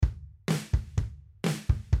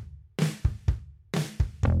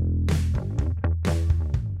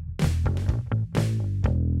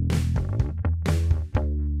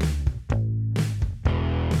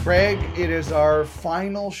Craig, it is our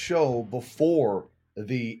final show before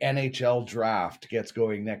the NHL draft gets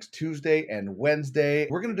going next Tuesday and Wednesday.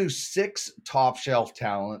 We're going to do 6 top shelf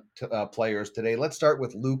talent players today. Let's start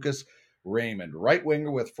with Lucas Raymond, right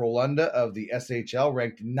winger with Frölunda of the SHL,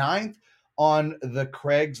 ranked 9th on the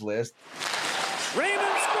Craig's list.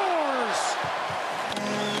 Raymond scores!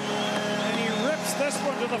 And he rips this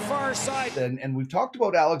one to the far side. And we've talked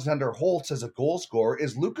about Alexander Holtz as a goal scorer.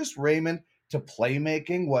 Is Lucas Raymond to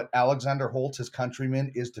playmaking what Alexander Holtz, his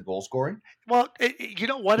countryman, is to goal scoring? Well, you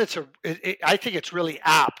know what? I think it's really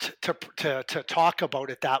apt to talk about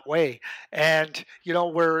it that way. And you know,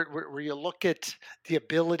 where you look at the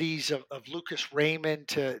abilities of Lucas Raymond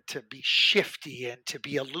to be shifty and to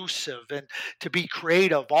be elusive and to be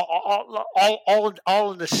creative,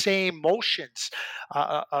 all in the same motions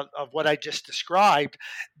of what I just described.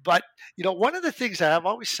 But you know, one of the things that I've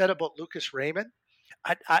always said about Lucas Raymond,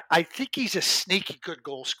 I think he's a sneaky good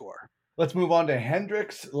goal scorer. Let's move on to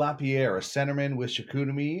Hendrix Lapierre, a centerman with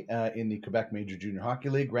Chicoutimi in the Quebec Major Junior Hockey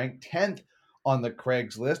League, ranked 10th on the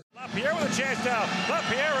Craig's list. Lapierre with a chance now.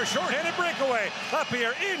 Lapierre, a short-handed breakaway.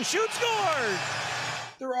 Lapierre in, shoots, scores!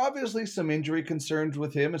 There are obviously some injury concerns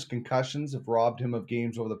with him, as concussions have robbed him of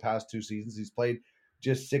games over the past 2 seasons. He's played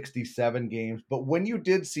just 67 games. But when you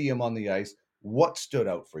did see him on the ice, what stood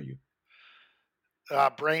out for you?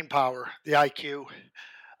 Brain power, the IQ.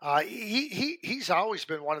 He's always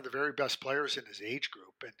been one of the very best players in his age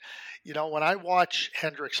group. And, you know, when I watch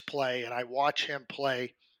Hendrix play and I watch him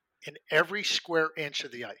play in every square inch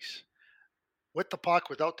of the ice, with the puck,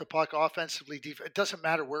 without the puck, offensively, it doesn't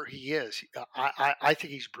matter where he is. I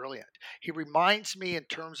think he's brilliant. He reminds me in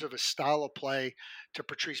terms of his style of play to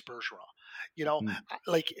Patrice Bergeron. You know,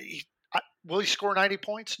 will he score 90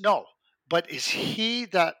 points? No. But is he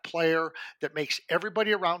that player that makes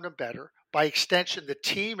everybody around him better? By extension, the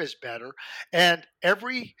team is better. And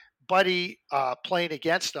everybody playing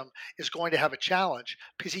against him is going to have a challenge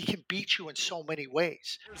because he can beat you in so many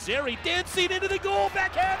ways. Zary dancing into the goal,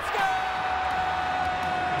 backhand score!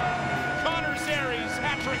 Connor Zary's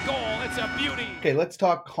hat-trick goal. It's a beauty. Okay, let's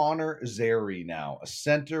talk Connor Zary now, a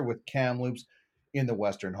center with Kamloops in the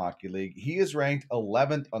Western Hockey League. He is ranked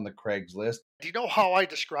 11th on the Craig's list. Do you know how I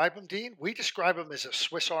describe him, Dean? We describe him as a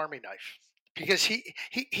Swiss Army knife because he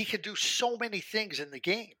can do so many things in the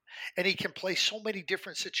game, and he can play so many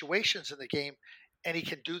different situations in the game, and he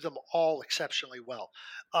can do them all exceptionally well.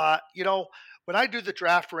 You know, when I do the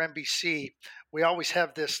draft for NBC, we always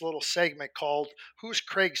have this little segment called "Who's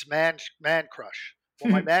Craig's Man Crush?"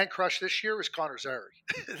 Well, my man crush this year is Connor Zary.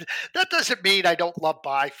 That doesn't mean I don't love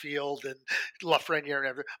Byfield and Lafreniere and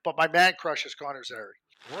everything, but my man crush is Connor Zary.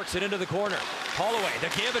 Works it into the corner. Holloway, the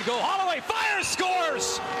give and go. Holloway fires,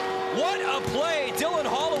 scores! What a play! Dylan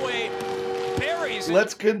Holloway buries it.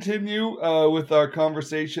 Let's continue with our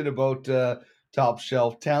conversation about top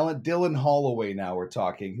shelf talent. Dylan Holloway now we're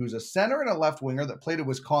talking, who's a center and a left winger that played at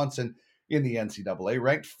Wisconsin in the NCAA,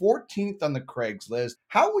 ranked 14th on the Craig's list.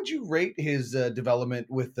 How would you rate his development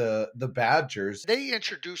with the Badgers? They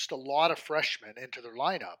introduced a lot of freshmen into their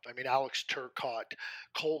lineup. I mean, Alex Turcotte,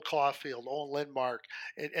 Cole Caulfield, Owen Lindmark,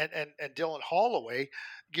 and Dylan Holloway,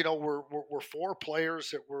 you know, were 4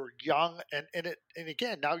 players that were young. And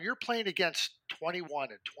again, now you're playing against 21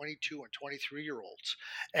 and 22 and 23-year-olds.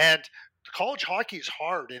 And college hockey is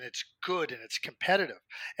hard and it's good and it's competitive.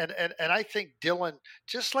 And I think Dylan,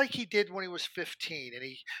 just like he did when he was 15 and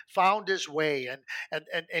he found his way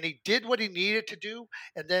and he did what he needed to do.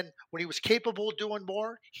 And then when he was capable of doing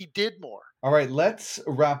more, he did more. All right, let's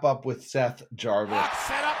wrap up with Seth Jarvis.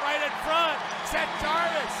 Set up right in front. Seth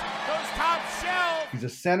Jarvis goes top shelf. He's a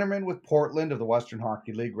centerman with Portland of the Western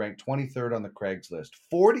Hockey League, ranked 23rd on the Craig's list.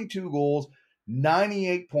 42 goals,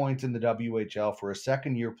 98 points in the WHL for a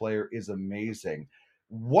second-year player is amazing.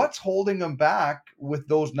 What's holding him back with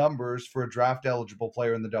those numbers for a draft-eligible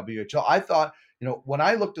player in the WHL? I thought, you know, when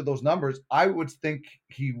I looked at those numbers, I would think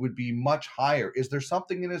he would be much higher. Is there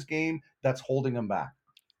something in his game that's holding him back?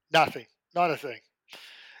 Nothing. Not a thing.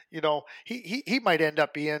 You know, he might end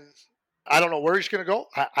up being, I don't know where he's going to go.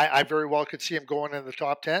 I very well could see him going in the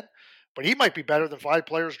top 10, but he might be better than 5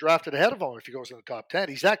 players drafted ahead of him if he goes in the top 10.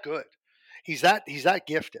 He's that good. He's that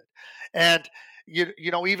gifted. And,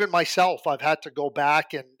 you know, even myself, I've had to go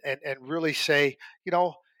back and really say, you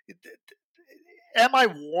know, am I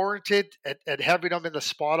warranted at having him in the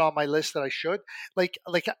spot on my list that I should? Like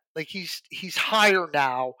he's higher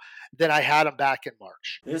now than I had him back in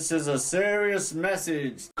March. This is a serious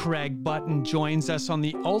message. Craig Button joins us on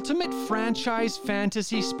the Ultimate Franchise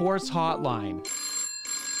Fantasy Sports Hotline.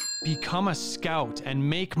 Become a scout and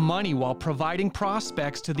make money while providing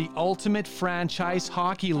prospects to the Ultimate Franchise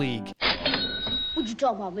Hockey League. What you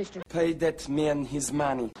talking about, mister? Pay that man his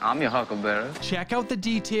money. I'm your huckleberry. Check out the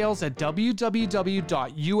details at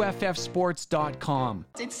www.uffsports.com.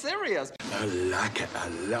 It's serious. I like it a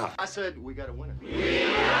lot. I said we got a winner.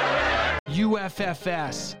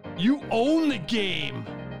 UFFS. You own the game.